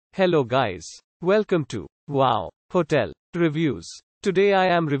Hello guys. Welcome to Wow Hotel Reviews. Today I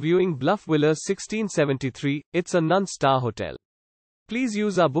am reviewing Bluff Villas 1673. It's a non-star hotel. Please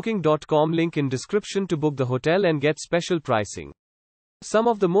use our booking.com link in description to book the hotel and get special pricing. Some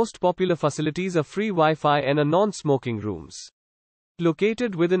of the most popular facilities are free Wi-Fi and a non-smoking rooms.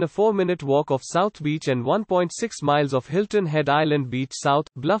 Located within a 4-minute walk of South Beach and 1.6 miles of Hilton Head Island Beach South,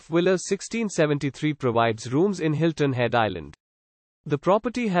 Bluff Villas 1673 provides rooms in Hilton Head Island. The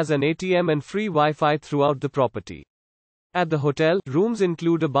property has an ATM and free Wi-Fi throughout the property. At the hotel, rooms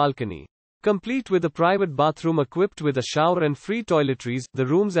include a balcony, complete with a private bathroom equipped with a shower and free toiletries. The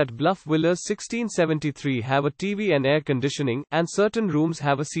rooms at Bluff Villas 1673 have a TV and air conditioning, and certain rooms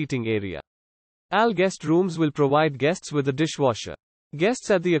have a seating area. All guest rooms will provide guests with a dishwasher. Guests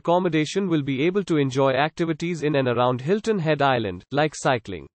at the accommodation will be able to enjoy activities in and around Hilton Head Island, like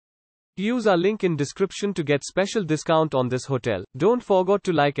cycling. Use our link in description to get special discount on this hotel. Don't forget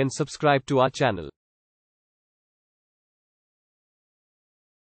to like and subscribe to our channel.